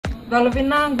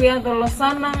Dolovinangu ya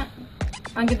dolosana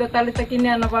angito talita kini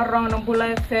anavarong ng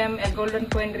Bula FM e Golden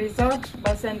Point Resort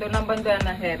basendo nambando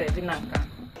na here binaka.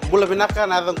 Bula binaka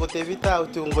na adang kutevita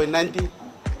utunggoy 90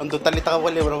 ando talita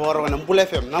wale navarong ng Bula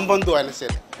FM nambando na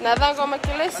sir. Nadang ko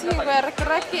makilesi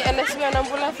werkraki NSB ng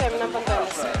Bula FM nambando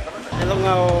na sir. Elong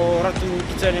ratu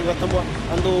kitchen ko tabo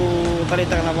ando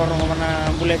talita navarong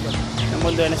ng Bula FM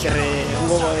nambando na sir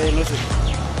ngo lusu.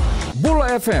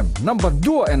 Bula FM number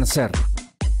 2 NSR.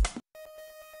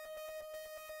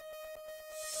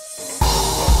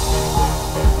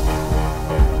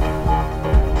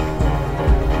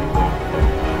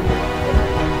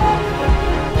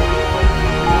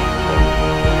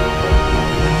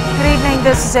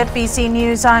 This is FBC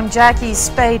News. I'm Jackie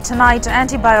Spade. Tonight,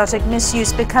 antibiotic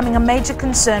misuse becoming a major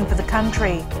concern for the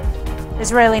country.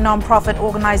 Israeli non-profit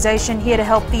organization here to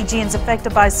help Fijians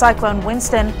affected by Cyclone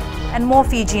Winston and more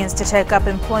Fijians to take up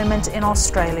employment in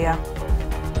Australia.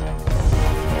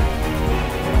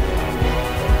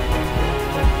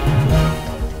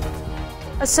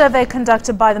 A survey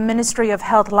conducted by the Ministry of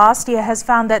Health last year has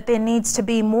found that there needs to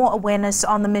be more awareness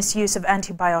on the misuse of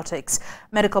antibiotics.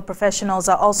 Medical professionals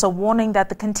are also warning that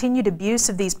the continued abuse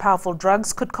of these powerful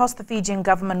drugs could cost the Fijian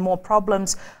government more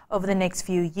problems over the next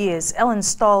few years. Ellen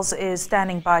Stolz is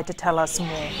standing by to tell us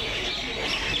more.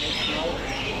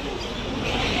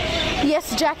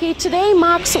 Yes, Jackie, today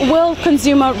marks World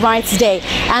Consumer Rights Day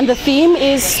and the theme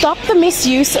is Stop the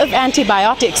Misuse of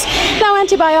Antibiotics. Now,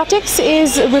 antibiotics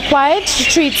is required to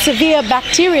treat severe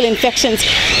bacterial infections.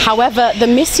 However, the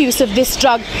misuse of this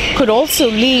drug could also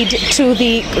lead to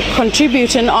the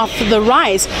contribution of the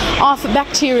rise of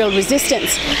bacterial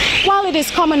resistance. While it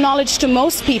is common knowledge to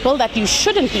most people that you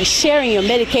shouldn't be sharing your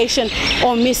medication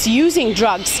or misusing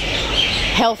drugs,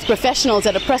 health professionals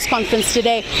at a press conference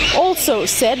today also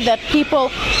said that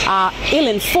people are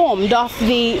ill-informed of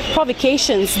the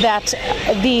provocations that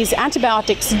these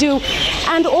antibiotics do,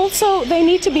 and also they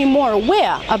need to be more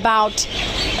aware about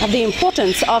the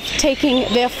importance of taking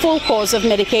their full course of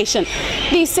medication.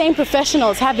 These same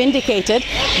professionals have indicated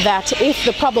that if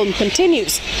the problem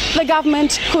continues, the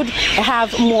government could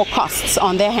have more costs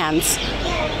on their hands.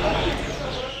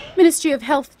 Ministry of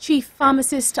Health Chief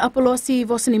Pharmacist Apolosi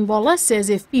Vosanimbola says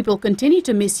if people continue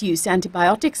to misuse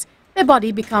antibiotics, their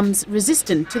body becomes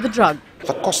resistant to the drug.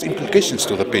 The cost implications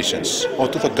to the patients or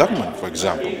to the government, for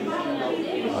example.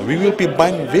 We will be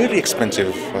buying very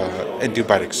expensive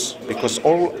antibiotics because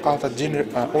all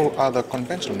other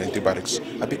conventional antibiotics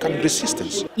are becoming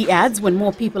resistant. He adds when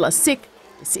more people are sick,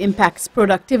 this impacts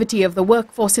productivity of the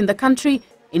workforce in the country,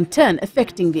 in turn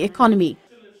affecting the economy.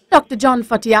 Dr. John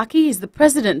Fatiaki is the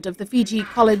president of the Fiji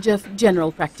College of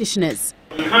General Practitioners.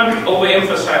 We can't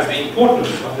overemphasize the importance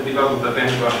of the development of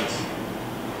antibiotics.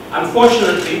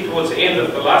 Unfortunately, towards the end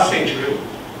of the last century,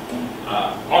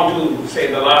 on to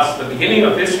say the beginning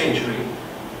of this century,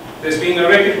 there's been a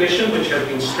recognition, which has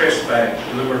been stressed by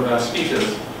a number of our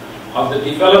speakers, of the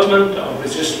development of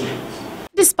resistance.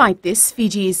 Despite this,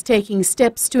 Fiji is taking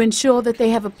steps to ensure that they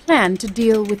have a plan to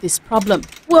deal with this problem.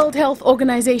 World Health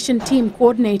Organization Team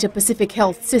Coordinator Pacific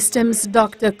Health Systems,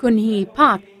 Dr. Kunhi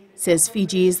Park, says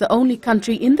Fiji is the only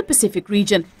country in the Pacific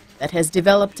region that has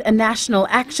developed a national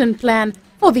action plan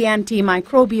for the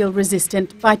antimicrobial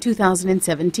resistant by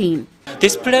 2017.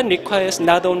 This plan requires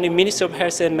not only Ministry of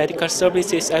Health and Medical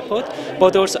Services effort,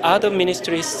 but also other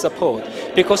ministries' support,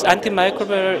 because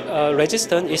antimicrobial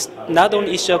resistance is not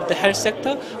only issue of the health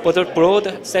sector, but a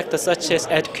broad sector such as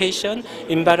education,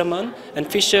 environment, and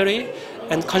fishery,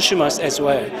 and consumers as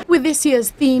well. With this year's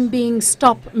theme being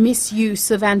Stop Misuse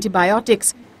of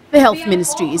Antibiotics, the Health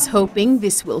Ministry is hoping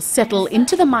this will settle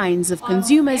into the minds of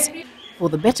consumers for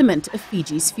the betterment of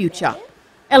Fiji's future.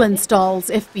 Ellen Stolz,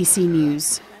 FBC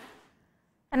News.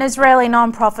 An Israeli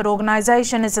non-profit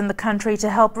organization is in the country to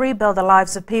help rebuild the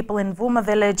lives of people in Vuma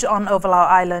village on Ovalau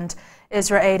Island.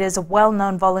 Israel Aid is a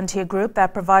well-known volunteer group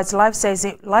that provides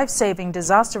life-saving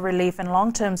disaster relief and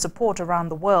long-term support around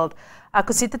the world.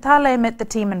 Akusita Tale met the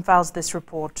team and files this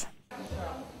report.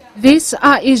 These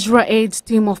are Israel Aid's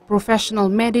team of professional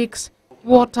medics,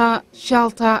 water,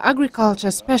 shelter,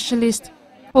 agriculture specialists,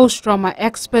 post-trauma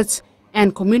experts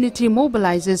and community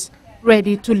mobilizers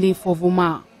ready to leave for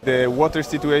Vuma. The water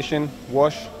situation,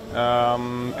 wash,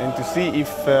 and to see if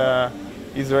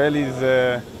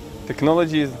Israelis'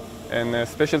 technologies and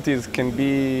specialties can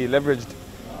be leveraged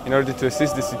in order to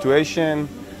assist the situation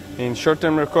in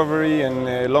short-term recovery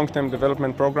and long-term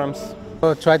development programs.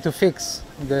 We'll try to fix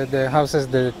the houses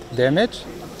that damage,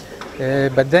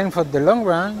 but then for the long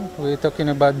run we're talking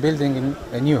about building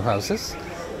new houses,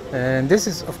 and this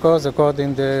is of course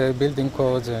according to the building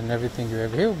codes and everything you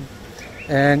have here.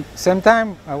 And same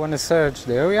time, I want to search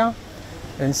the area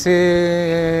and see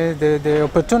the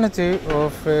opportunity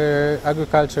of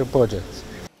agriculture projects.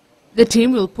 The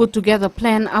team will put together a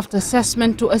plan after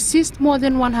assessment to assist more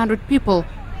than 100 people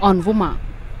on Vuma.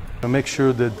 Make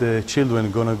sure that the children are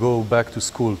going to go back to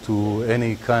school to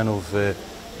any kind of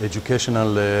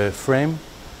educational frame,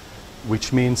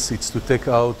 which means it's to take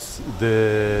out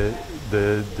the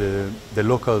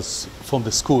locals from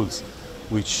the schools,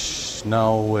 which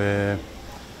now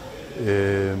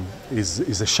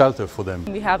is a shelter for them.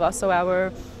 We have also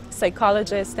our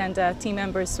psychologists and team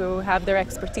members who have their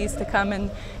expertise to come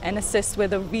and assist with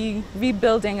the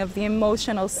rebuilding of the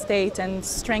emotional state and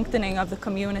strengthening of the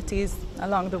communities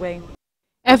along the way.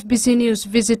 FBC News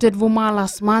visited Vuma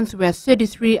last month, where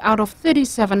 33 out of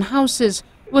 37 houses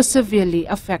were severely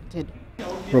affected.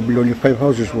 Probably only 5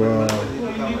 houses were,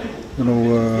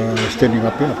 standing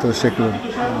up after the cyclone.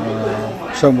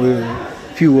 Some were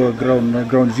few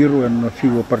ground zero and a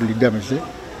few were partly damaged.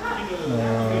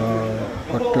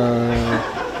 But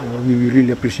we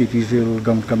really appreciate Israel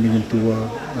coming in to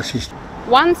assist.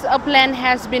 Once a plan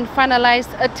has been finalized,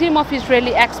 a team of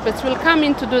Israeli experts will come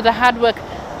in to do the hard work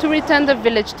to return the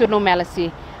village to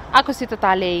normalcy. Akosita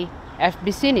Talei,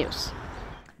 FBC News.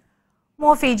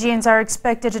 More Fijians are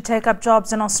expected to take up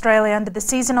jobs in Australia under the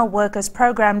Seasonal Workers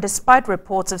Program, despite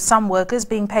reports of some workers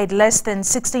being paid less than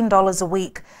 $16 a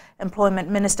week. Employment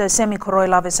Minister Semi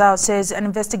Koroi-Lavisau says an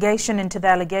investigation into the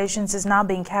allegations is now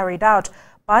being carried out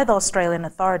by the Australian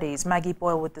authorities. Maggie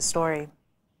Boyle with the story.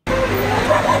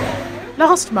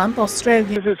 Last month,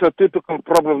 Australia... This is a typical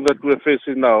problem that we're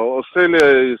facing now.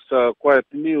 Australia is quite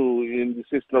new in the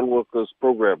Seasonal Workers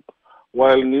Program,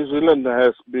 while New Zealand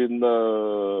has been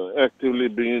actively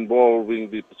being involved in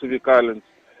the Pacific Islands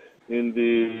in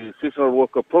the Seasonal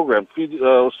Worker Program.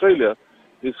 Australia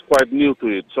is quite new to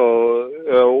it. So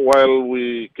while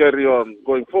we carry on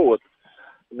going forward,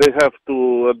 they have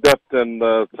to adapt and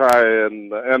try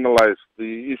and analyze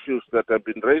the issues that have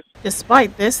been raised.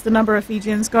 Despite this, the number of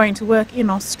Fijians going to work in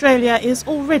Australia is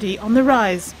already on the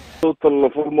rise. A total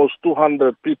of almost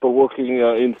 200 people working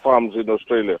in farms in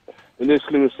Australia.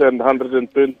 Initially we sent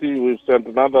 120, we've sent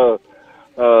another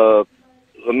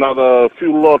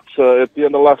few lots at the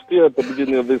end of last year, at the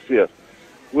beginning of this year.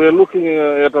 We're looking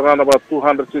at around about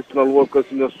 200 seasonal workers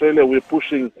in Australia. We're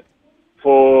pushing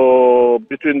for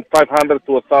between 500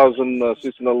 to 1,000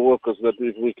 seasonal workers that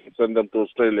if we can send them to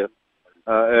Australia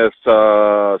as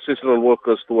seasonal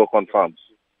workers to work on farms.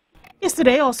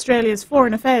 Yesterday, Australia's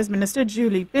Foreign Affairs Minister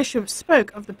Julie Bishop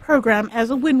spoke of the program as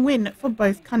a win-win for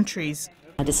both countries.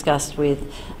 I discussed with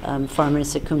Foreign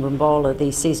Minister Kumbumbala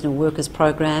the seasonal workers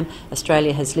program.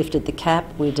 Australia has lifted the cap.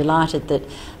 We're delighted that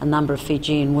a number of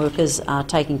Fijian workers are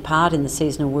taking part in the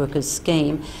seasonal workers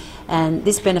scheme, and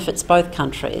this benefits both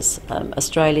countries.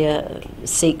 Australia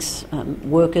seeks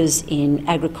workers in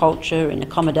agriculture, in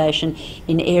accommodation,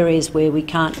 in areas where we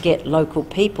can't get local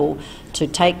people to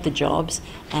take the jobs,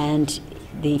 and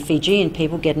the Fijian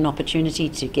people get an opportunity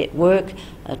to get work,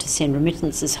 to send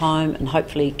remittances home and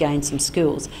hopefully gain some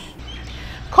skills.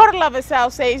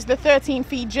 Koroi-Lavisau says the 13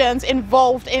 Fijians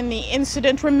involved in the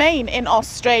incident remain in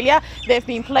Australia. They've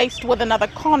been placed with another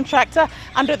contractor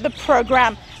under the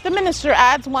program. The minister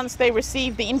adds once they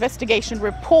receive the investigation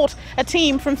report, a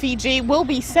team from Fiji will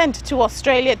be sent to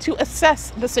Australia to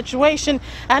assess the situation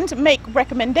and make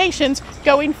recommendations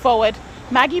going forward.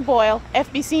 Maggie Boyle,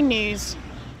 FBC News.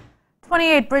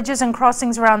 28 bridges and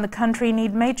crossings around the country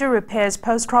need major repairs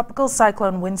post-tropical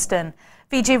cyclone Winston.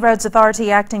 Fiji Roads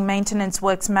Authority Acting Maintenance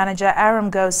Works Manager Aram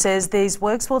Go says these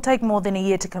works will take more than a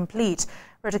year to complete.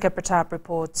 Ritika Pratap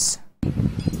reports.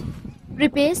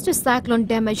 Repairs to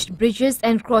cyclone-damaged bridges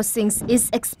and crossings is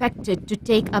expected to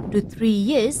take up to 3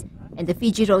 years, and the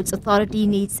Fiji Roads Authority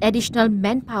needs additional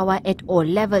manpower at all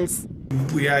levels.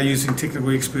 We are using technical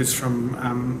experts from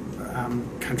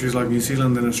countries like New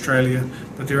Zealand and Australia,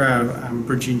 but there are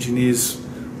bridge engineers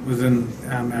within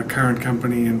our current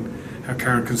company and our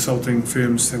current consulting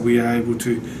firms that we are able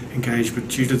to engage, but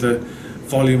due to the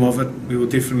volume of it, we will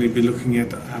definitely be looking at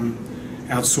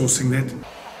outsourcing that.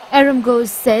 Aram Ghosh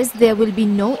says there will be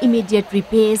no immediate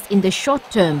repairs in the short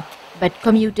term, but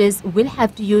commuters will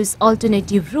have to use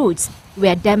alternative routes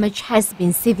where damage has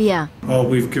been severe. While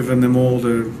we've given them all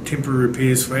the temporary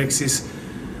repairs for access,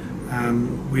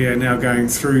 we are now going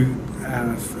through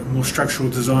a more structural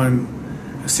design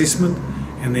assessment,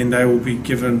 and then they will be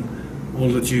given all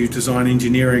the due design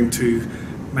engineering to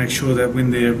make sure that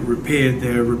when they're repaired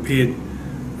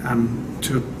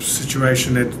to a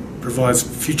situation that provides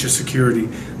future security.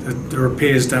 The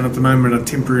repairs done at the moment are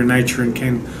temporary in nature and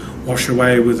can wash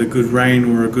away with a good rain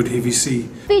or a good heavy sea.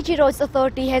 Fiji Roads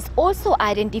Authority has also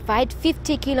identified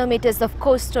 50 kilometers of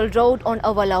coastal road on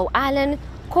Ovalau Island,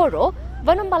 Koro,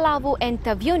 Vanuatu and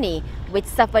Taveuni, which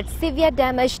suffered severe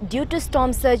damage due to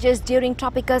storm surges during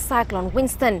tropical cyclone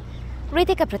Winston.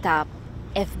 Ritika Pratap,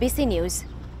 FBC News.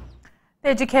 The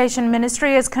Education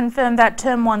Ministry has confirmed that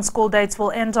Term 1 school dates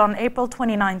will end on April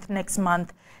 29th next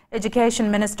month. Education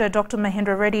Minister Dr.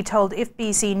 Mahendra Reddy told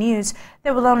FBC News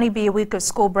there will only be a week of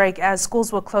school break as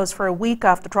schools were closed for a week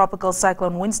after tropical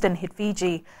cyclone Winston hit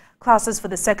Fiji. Classes for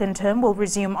the second term will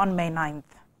resume on May 9th.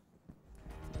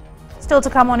 Still to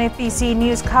come on FBC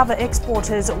News, cover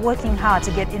exporters working hard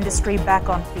to get industry back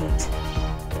on feet.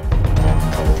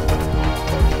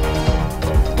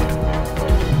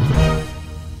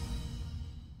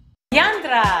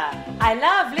 Yandra! I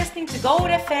love listening to Gold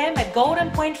FM at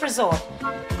Golden Point Resort.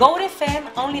 Gold FM,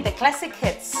 only the classic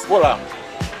hits. Hola,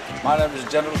 my name is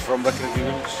General from Rakiriki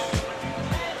Village.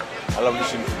 I love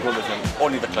listening to Gold FM,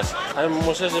 only the classic. I'm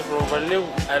Moses from Valeu.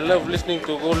 I love listening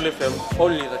to Gold FM,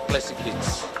 only the classic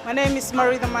hits. My name is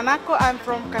Marida Manako. I'm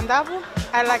from Kandavu.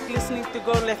 I like listening to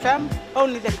Gold FM,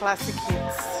 only the classic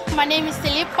hits. My name is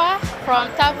Tilipa from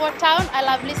Tavor Town. I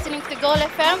love listening to Gold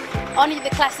FM, only the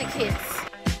classic hits.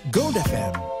 Gold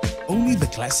FM, only the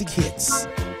classic hits.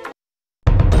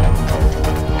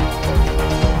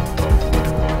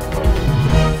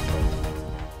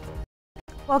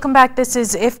 Welcome back. This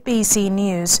is FBC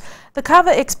News. The cover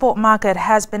export market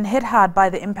has been hit hard by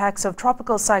the impacts of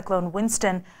tropical cyclone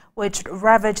Winston, which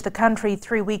ravaged the country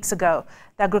 3 weeks ago.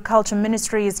 The Agriculture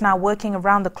Ministry is now working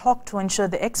around the clock to ensure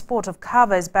the export of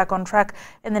cover is back on track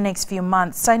in the next few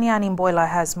months. Sainiani Mboila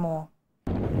has more.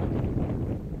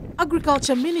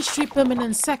 Agriculture Ministry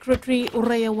Permanent Secretary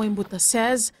Ureya Wembuta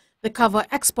says the cover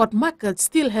export market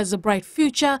still has a bright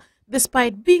future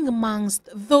despite being amongst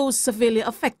those severely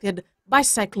affected by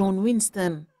Cyclone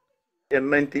Winston. And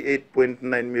 $98.9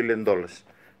 million.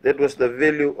 That was the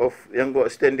value of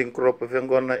standing crop of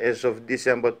Yangona as of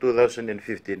December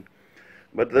 2015.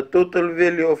 But the total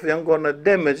value of Yangona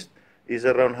damaged is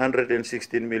around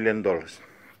 $116 million.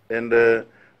 And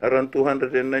around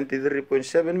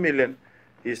 $293.7 million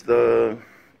is the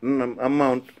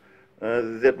amount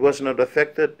that was not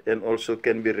affected and also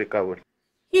can be recovered.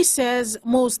 He says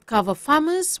most cover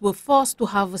farmers were forced to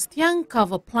harvest young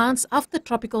cover plants after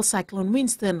tropical cyclone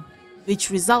Winston, which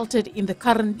resulted in the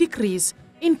current decrease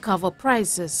in cover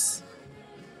prices.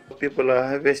 People are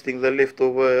harvesting the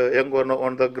leftover Yangona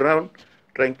on the ground,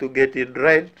 trying to get it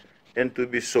dried and to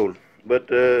be sold. But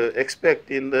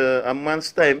expect in a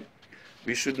month's time,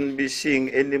 we shouldn't be seeing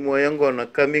any more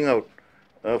Yangona coming out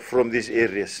from these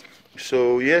areas.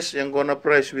 So yes, Yangona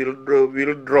price will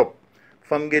drop.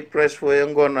 Farm gate price for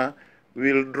Yangona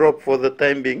will drop for the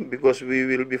time being because we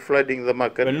will be flooding the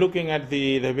market. When looking at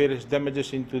the various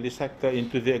damages into the sector,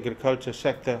 into the agriculture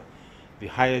sector, the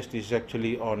highest is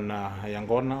actually on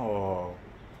Yangona or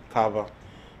cover,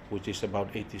 which is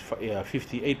about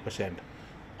 58%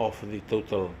 of the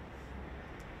total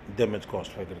damage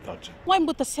cost for agriculture.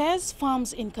 Waimbutta says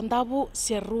farms in Kandavu,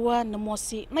 Serua,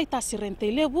 Namosi, Naitasi and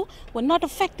Lebu were not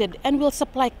affected and will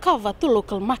supply cover to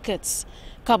local markets.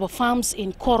 Cover farms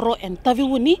in Koro and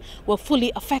Taveuni were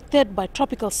fully affected by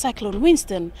tropical cyclone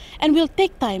Winston and will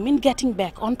take time in getting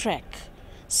back on track.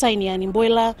 Sainiani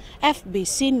Mboila,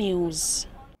 FBC News.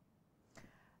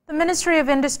 The Ministry of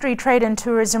Industry, Trade and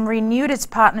Tourism renewed its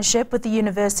partnership with the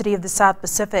University of the South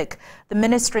Pacific. The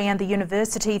Ministry and the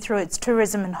University, through its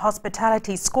Tourism and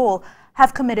Hospitality School,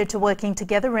 have committed to working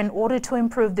together in order to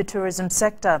improve the tourism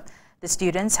sector. The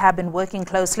students have been working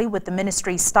closely with the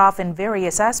Ministry staff in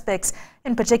various aspects,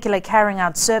 in particular carrying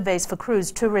out surveys for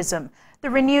cruise tourism. The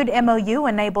renewed MOU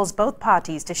enables both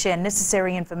parties to share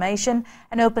necessary information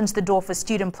and opens the door for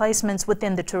student placements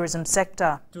within the tourism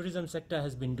sector. Tourism sector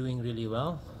has been doing really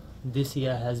well. This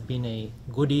year has been a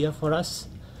good year for us.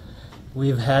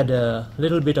 We've had a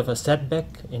little bit of a setback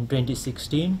in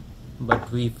 2016,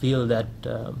 but we feel that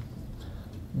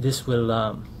this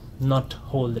will not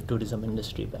hold the tourism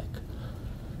industry back.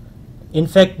 In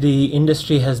fact, the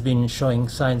industry has been showing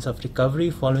signs of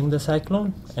recovery following the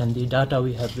cyclone, and the data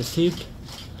we have received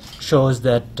shows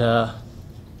that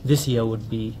this year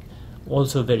would be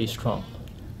also very strong,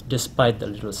 despite the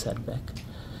little setback.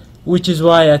 Which is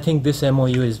why I think this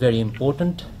MOU is very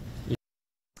important.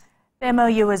 The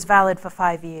MOU is valid for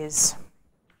 5 years.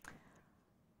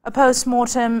 A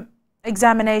post-mortem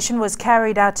Examination was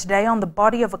carried out today on the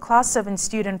body of a Class 7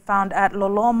 student found at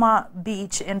Loloma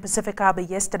Beach in Pacific Harbour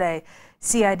yesterday.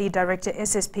 CID Director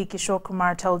SSP Kishore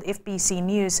Kumar told FBC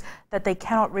News that they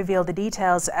cannot reveal the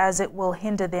details as it will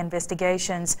hinder the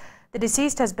investigations. The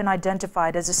deceased has been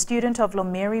identified as a student of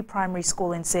Lomeri Primary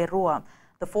School in Serua.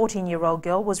 The 14-year-old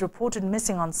girl was reported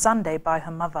missing on Sunday by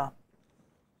her mother.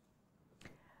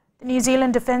 The New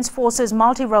Zealand Defence Force's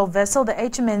multi-role vessel, the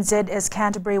HMNZ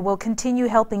Canterbury, will continue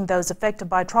helping those affected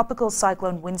by Tropical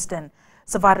Cyclone Winston.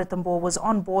 Savara Tambor was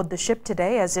on board the ship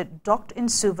today as it docked in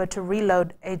Suva to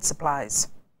reload aid supplies.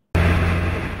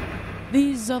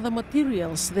 These are the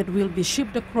materials that will be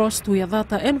shipped across to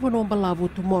Yadata and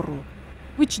Wanombalavu tomorrow,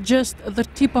 which just the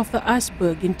tip of the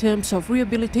iceberg in terms of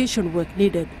rehabilitation work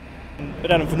needed. But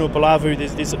out in Wanombalavu,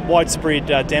 there's widespread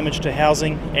damage to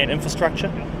housing and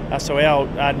infrastructure. So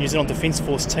our New Zealand Defence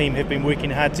Force team have been working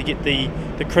hard to get the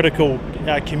critical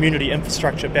community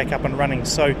infrastructure back up and running.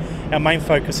 So our main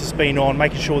focus has been on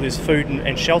making sure there's food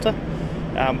and shelter,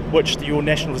 which your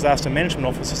National Disaster Management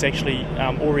Office has actually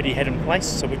already had in place.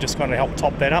 So we're just going to help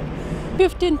top that up.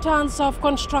 15 tons of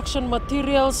construction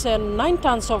materials and 9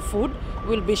 tons of food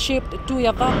will be shipped to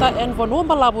Yadata and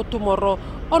Wanombalavu tomorrow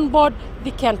on board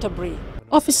the Canterbury.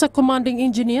 Officer Commanding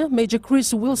Engineer Major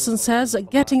Chris Wilson says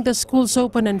getting the schools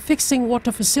open and fixing water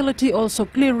facility, also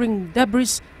clearing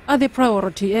debris, are the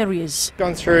priority areas.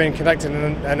 Gone through and conducted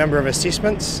a number of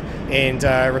assessments and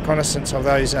reconnaissance of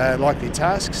those likely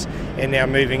tasks, and now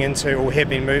moving into, or have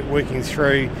been working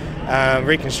through,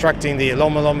 reconstructing the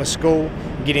Loma Loma school,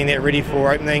 getting that ready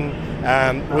for opening,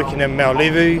 working in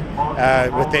Maulevu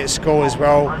with that school as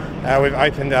well. We've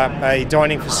opened up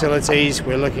dining facilities.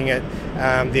 We're looking at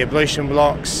the ablution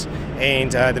blocks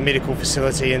and the medical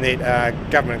facility in that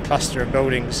government cluster of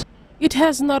buildings. It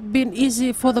has not been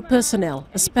easy for the personnel,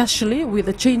 especially with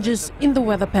the changes in the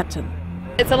weather pattern.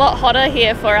 It's a lot hotter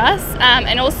here for us,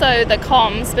 and also the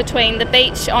comms between the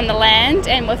beach on the land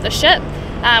and with the ship.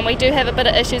 We do have a bit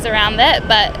of issues around that,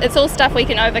 but it's all stuff we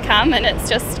can overcome, and it's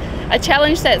just a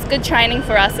challenge that's good training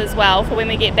for us as well for when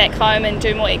we get back home and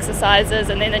do more exercises,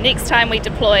 and then the next time we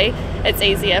deploy, it's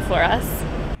easier for us.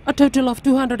 A total of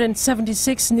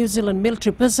 276 New Zealand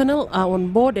military personnel are on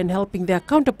board and helping their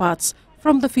counterparts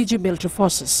from the Fiji military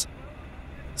forces.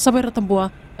 Sabira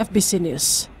Tambua, FBC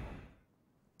News.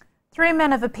 3 men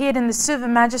have appeared in the Suva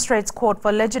Magistrates Court for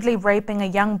allegedly raping a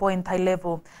young boy in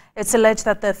Tailevu. It's alleged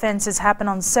that the offence has happened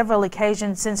on several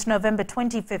occasions since November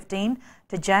 2015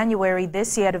 to January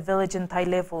this year at a village in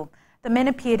Tailevu. The men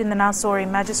appeared in the Nausori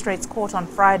Magistrates Court on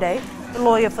Friday. The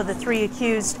lawyer for the 3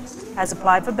 accused has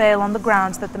applied for bail on the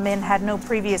grounds that the men had no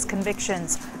previous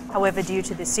convictions. However, due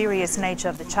to the serious nature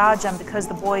of the charge and because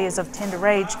the boy is of tender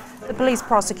age, the police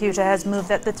prosecutor has moved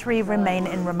that the 3 remain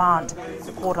in remand.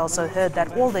 The court also heard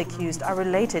that all the accused are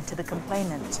related to the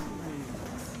complainant.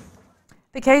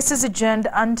 The case is adjourned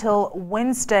until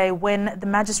Wednesday, when the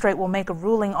magistrate will make a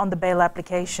ruling on the bail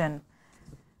application.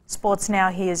 Sports now,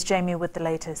 here's Jamie with the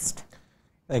latest.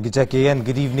 Thank you, Jackie, and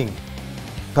good evening.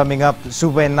 Coming up,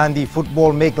 Suva and Nandi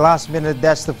football make last-minute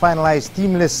dash to finalize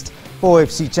team list for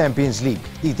OFC Champions League.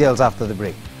 Details after the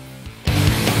break.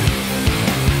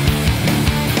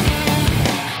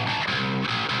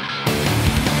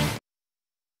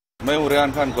 मैं हूँ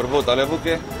रेहान खान कुरबो तालेबू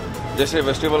के जैसे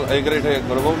festival A grade है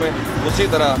कुरबो में उसी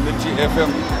तरह मिर्ची FM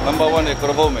number 1 है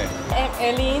कुरबो में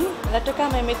एलिन लटका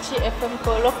में मिर्ची एफएम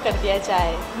को लॉक कर दिया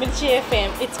जाए मिर्ची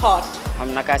एफएम इट्स हॉट हम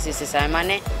नकाशी से साइमान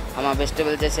है हमारा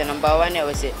फेस्टिवल जैसे नंबर 1 है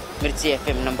वैसे मिर्ची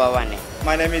एफएम नंबर 1 है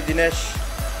माय नेम इज दिनेश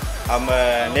हम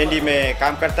नैंडी में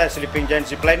काम करता है स्लीपिंग जायंट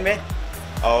जिपलाइन में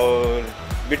और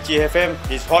मिर्ची FM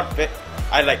is hot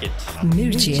I like it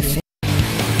मिर्ची FM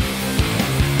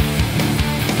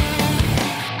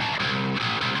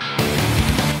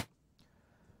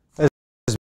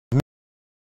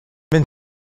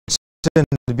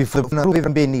Before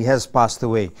Beni has passed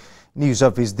away. News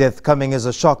of his death coming as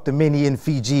a shock to many in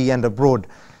Fiji and abroad.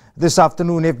 This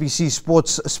afternoon, FBC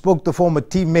Sports spoke to former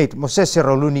teammate Moses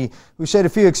Rauluni, who shared a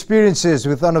few experiences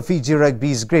with one of Fiji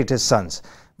rugby's greatest sons.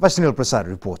 Vasnil Prasad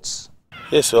reports.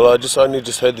 Yes, well, I only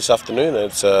just heard this afternoon.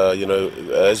 It's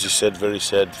as you said, very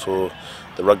sad for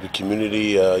the rugby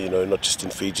community. Not just in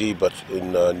Fiji but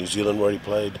in New Zealand where he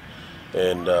played,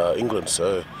 and England.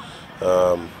 So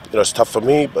it's tough for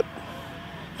me,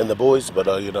 and the boys, but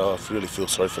I really feel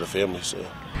sorry for the family. So.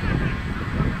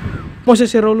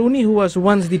 Moses Rauluni, who was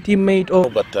once the teammate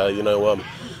of... But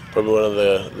probably one of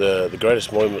the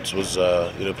greatest moments was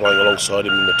playing alongside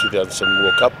him in the 2007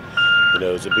 World Cup. It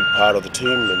was a big part of the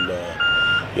team, and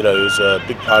it was a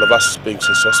big part of us being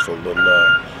successful.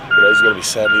 And he's going to be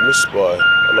sadly missed by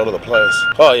a lot of the players.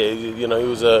 Oh yeah, he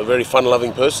was a very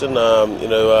fun-loving person.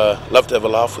 Loved to have a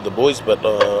laugh with the boys, but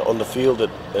on the field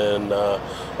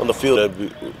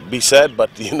be sad, but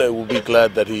we'll be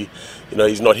glad that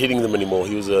he's not hitting them anymore.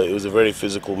 He was a very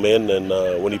physical man, and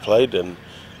when he played, and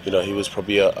he was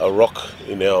probably a rock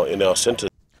in our centre.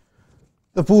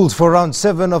 The pools for round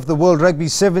 7 of the World Rugby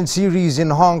 7 Series in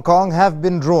Hong Kong have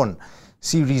been drawn.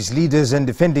 Series leaders and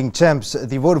defending champs,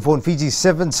 the Vodafone Fiji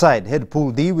 7 side head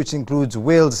Pool D, which includes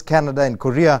Wales, Canada and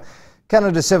Korea.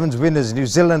 Canada 7's winners, New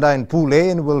Zealand, are in Pool A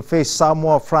and will face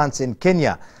Samoa, France and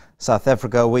Kenya. South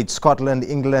Africa awaits Scotland,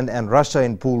 England and Russia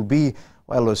in Pool B,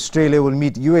 while Australia will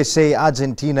meet USA,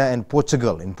 Argentina and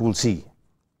Portugal in Pool C.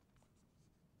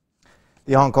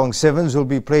 The Hong Kong Sevens will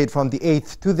be played from the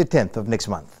 8th to the 10th of next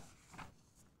month.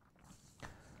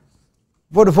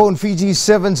 Vodafone Fiji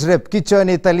Sevens rep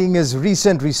Kitjone Talinga's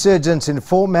recent resurgence in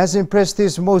form has impressed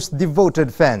his most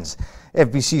devoted fans.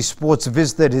 FBC Sports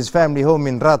visited his family home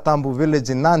in Ratambu village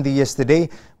in Nandi yesterday,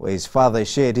 where his father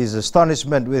shared his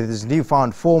astonishment with his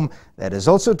newfound form that has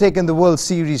also taken the World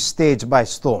Series stage by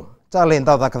storm. Charlene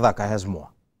Dadakadaka has more.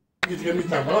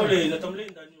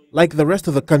 Like the rest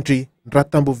of the country,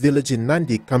 Ratambu village in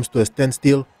Nandi comes to a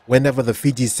standstill whenever the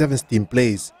Fiji Sevens team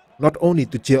plays, not only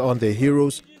to cheer on their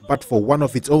heroes, but for one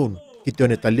of its own,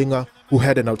 Kitjone Talinga, who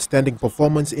had an outstanding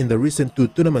performance in the recent 2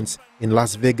 tournaments in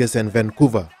Las Vegas and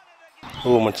Vancouver.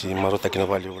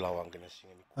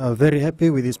 Very happy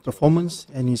with his performance,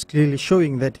 and he's clearly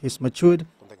showing that he's matured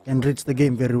and reads the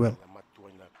game very well.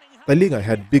 Talinga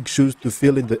had big shoes to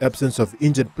fill in the absence of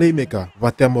injured playmaker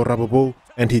Vatemo Rabobo,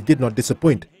 and he did not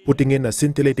disappoint, putting in a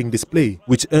scintillating display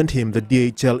which earned him the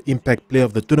DHL Impact Player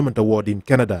of the Tournament award in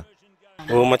Canada.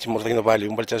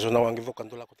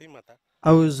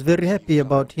 I was very happy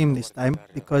about him this time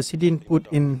because he didn't put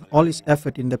in all his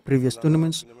effort in the previous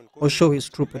tournaments or show his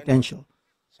true potential.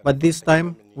 But this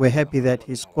time, we're happy that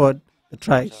he scored the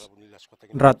tries.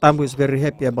 Ratambu is very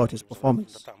happy about his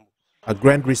performance. A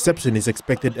grand reception is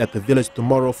expected at the village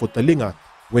tomorrow for Talinga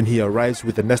when he arrives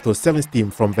with the National Sevens team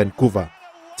from Vancouver.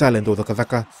 Talent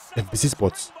Odakadaka, FBC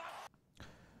Sports.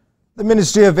 The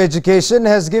Ministry of Education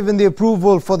has given the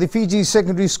approval for the Fiji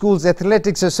Secondary Schools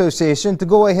Athletics Association to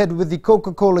go ahead with the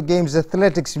Coca-Cola Games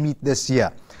athletics meet this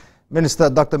year. Minister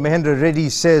Dr. Mahendra Reddy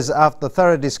says after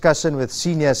thorough discussion with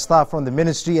senior staff from the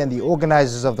ministry and the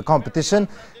organizers of the competition,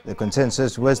 the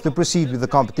consensus was to proceed with the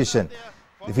competition.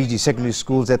 The Fiji Secondary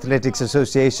Schools Athletics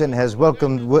Association has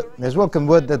welcomed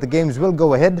word that the games will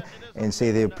go ahead and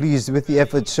say they are pleased with the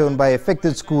efforts shown by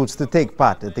affected schools to take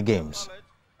part at the games.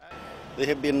 They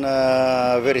have been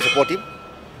very supportive.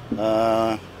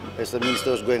 As the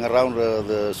minister was going around,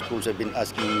 the schools have been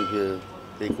asking if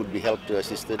they could be helped,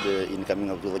 assisted in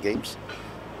coming up to the games,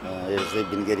 as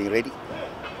they've been getting ready.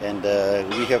 And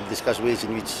we have discussed ways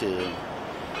in which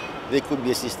they could be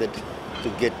assisted to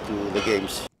get to the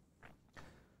games.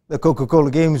 The Coca-Cola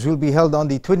Games will be held on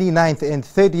the 29th and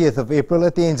 30th of April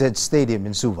at the NZ Stadium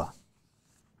in Suva.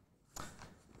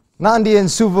 Nandi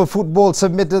and Suva Football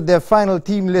submitted their final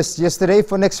team list yesterday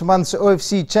for next month's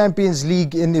OFC Champions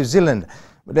League in New Zealand.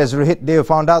 But as Rohit Deo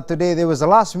found out today, there was a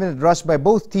last-minute rush by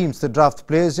both teams to draft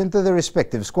players into their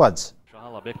respective squads.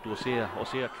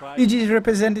 Fiji's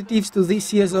representatives to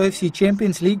this year's OFC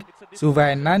Champions League, Suva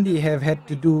and Nandi, have had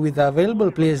to do with the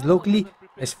available players locally,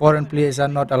 as foreign players are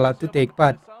not allowed to take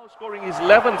part. Scoring his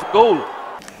 11th goal.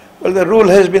 Well, the rule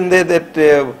has been there that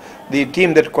the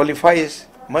team that qualifies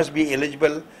must be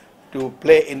eligible to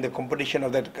play in the competition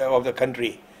of the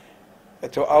country.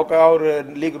 So our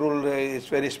league rule is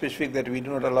very specific that we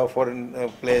do not allow foreign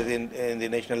players in the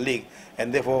national league,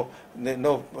 and therefore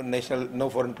no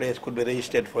foreign players could be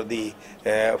registered for the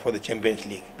Champions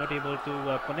League. Not able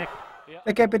to connect.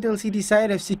 The capital city side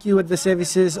have secured the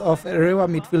services of Rewa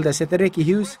midfielder Setereki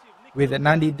Hughes, with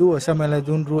Nandi duo Samuel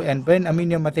Adundru and Ben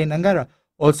Aminio Matei Nangara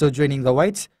also joining the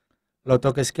Whites.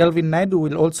 Lautoka's Kelvin Naidu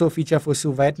will also feature for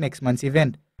Suva at next month's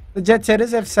event. The Jet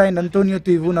Setters have signed Antonio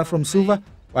Tuivuna from Suva,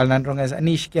 while Nandronga's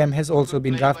Anish Kem has also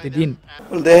been drafted in.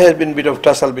 Well, there has been a bit of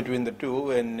tussle between the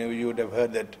two, and you would have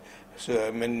heard that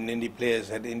many players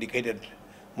had indicated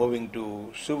moving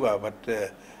to Suva,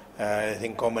 but I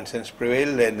think common sense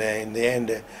prevailed, and in the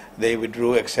end they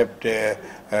withdrew, except Ben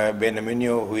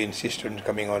Aminio, who insisted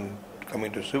on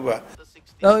coming to Suva.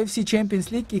 The OFC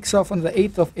Champions League kicks off on the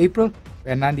 8th of April,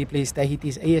 where Nandi plays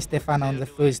Tahiti's AS Stefana on the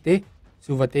first day.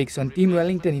 Suva takes on Team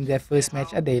Wellington in their first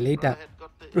match a day later.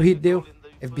 Rohit Deo,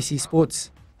 FBC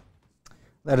Sports.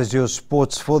 That is your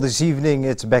sports for this evening.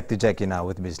 It's back to Jackie now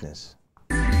with business.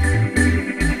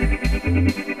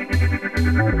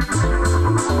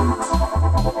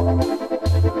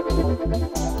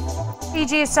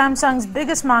 Fiji is Samsung's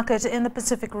biggest market in the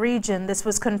Pacific region. This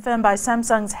was confirmed by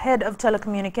Samsung's head of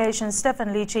telecommunications,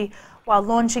 Stefan Lichi, while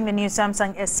launching the new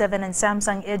Samsung S7 and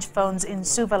Samsung Edge phones in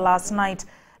Suva last night.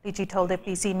 Lichi told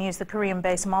FBC News the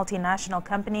Korean-based multinational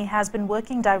company has been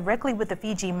working directly with the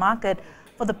Fiji market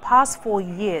for the past 4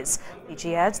 years.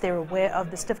 Lichi adds they're aware of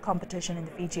the stiff competition in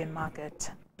the Fijian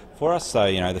market. For us, so,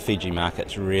 the Fiji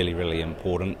market's really, really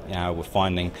important. We're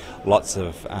finding lots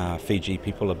of Fiji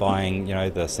people are buying,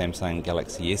 the Samsung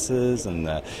Galaxy S's and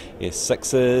the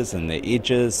S6s and the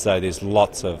Edges. So there's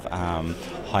lots of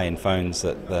high-end phones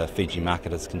that the Fiji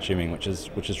market is consuming, which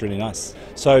is really nice.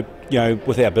 So,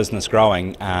 with our business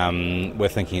growing, we're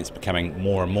thinking it's becoming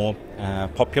more and more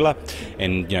popular,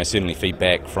 and certainly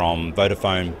feedback from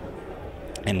Vodafone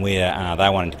and where they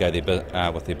wanted to go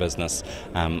with their business.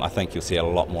 I think you'll see a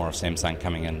lot more of Samsung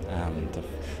coming in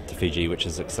to Fiji, which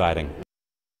is exciting.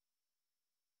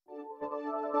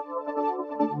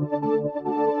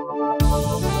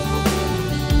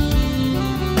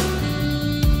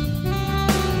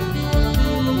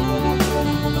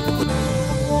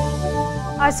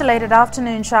 Isolated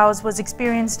afternoon showers was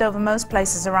experienced over most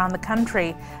places around the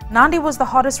country. Nandi was the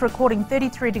hottest, recording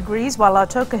 33 degrees, while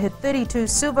Lautoka hit 32,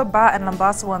 Suva, Ba and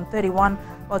Lambasa won 31,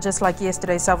 while just like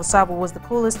yesterday, Savo was the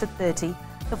coolest at 30.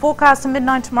 The forecast to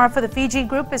midnight tomorrow for the Fiji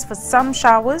group is for some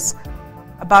showers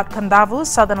about Kandavu,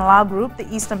 southern Lao group,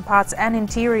 the eastern parts and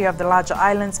interior of the larger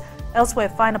islands. Elsewhere,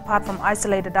 fine apart from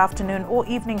isolated afternoon or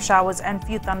evening showers and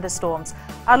few thunderstorms.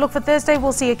 Outlook for Thursday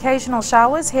will see occasional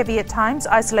showers, heavy at times,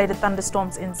 isolated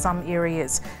thunderstorms in some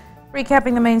areas.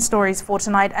 Recapping the main stories for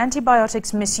tonight,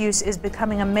 antibiotics misuse is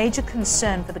becoming a major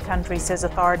concern for the country, says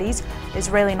authorities. The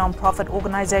Israeli non-profit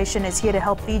organization is here to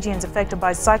help Fijians affected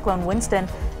by Cyclone Winston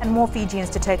and more Fijians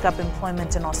to take up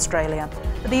employment in Australia.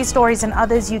 For these stories and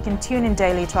others, you can tune in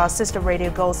daily to our sister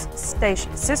radio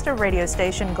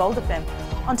station Gold FM.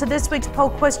 On to this week's poll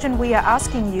question, we are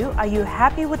asking you, are you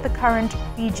happy with the current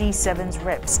Fiji Sevens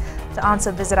reps? To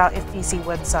answer, visit our FBC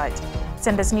website.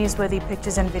 Send us newsworthy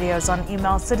pictures and videos on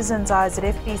email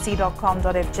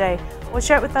citizenseyes@fbc.com.fj or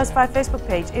share it with us via Facebook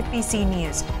page FBC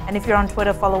News. And if you're on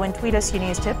Twitter, follow and tweet us your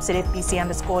news tips at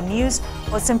FBC_news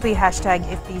or simply hashtag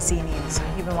FBC News.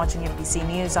 You've been watching FBC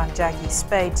News. I'm Jackie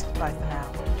Spade. Bye for now.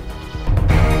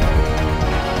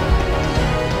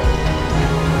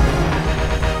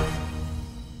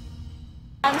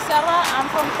 I'm Sarah, I'm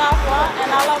from Tafwa,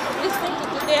 and I love listening to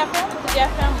Today FM. Today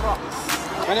FM rocks.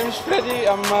 My name is Freddy,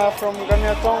 I'm from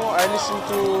Gamiatong. I listen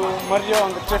to Mario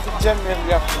on the traffic jam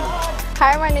every afternoon.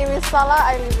 Hi, my name is Salah,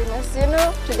 I live in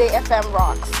Asunu. Today FM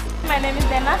rocks. My name is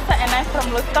Denasa and I'm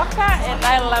from Lutoka and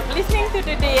I love listening to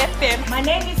Today FM. My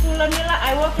name is Mulanila,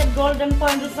 I work at Golden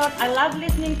Point Resort. I love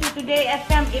listening to Today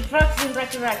FM, it rocks in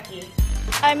Raki Raki.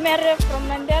 I'm Mary from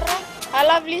Mandera. I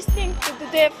love listening to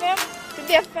Today FM.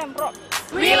 Today FM rocks.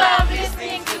 We love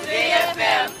listening to Today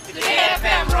FM. Today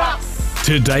FM rocks.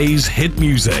 Today's hit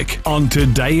music on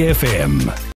Today FM.